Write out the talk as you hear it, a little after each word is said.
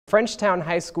Frenchtown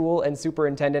High School and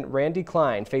Superintendent Randy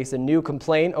Klein face a new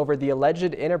complaint over the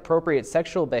alleged inappropriate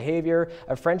sexual behavior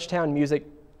of Frenchtown music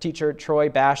teacher Troy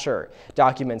Basher.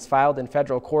 Documents filed in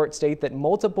federal court state that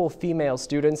multiple female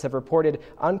students have reported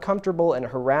uncomfortable and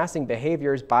harassing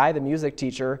behaviors by the music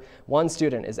teacher. One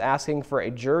student is asking for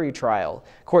a jury trial.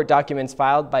 Court documents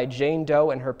filed by Jane Doe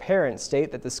and her parents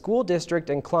state that the school district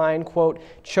and Klein, quote,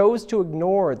 chose to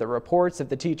ignore the reports of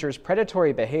the teacher's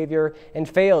predatory behavior and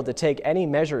failed to take any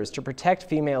measures to protect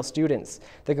female students.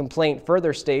 The complaint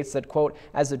further states that, quote,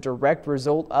 as a direct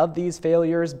result of these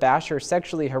failures, Basher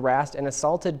sexually harassed and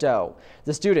assaulted Doe.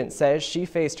 The student says she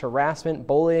faced harassment,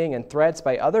 bullying, and threats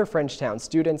by other Frenchtown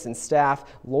students and staff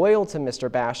loyal to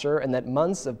Mr. Basher, and that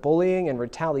months of bullying and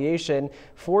retaliation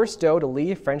forced Doe to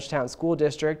leave Frenchtown School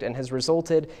District and has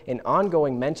resulted in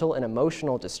ongoing mental and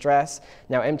emotional distress.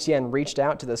 Now, MTN reached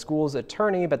out to the school's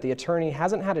attorney, but the attorney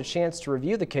hasn't had a chance to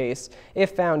review the case.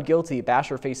 If found guilty,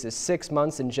 Basher faces 6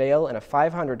 months in jail and a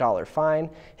 $500 fine.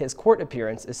 His court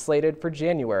appearance is slated for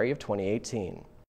January of 2018.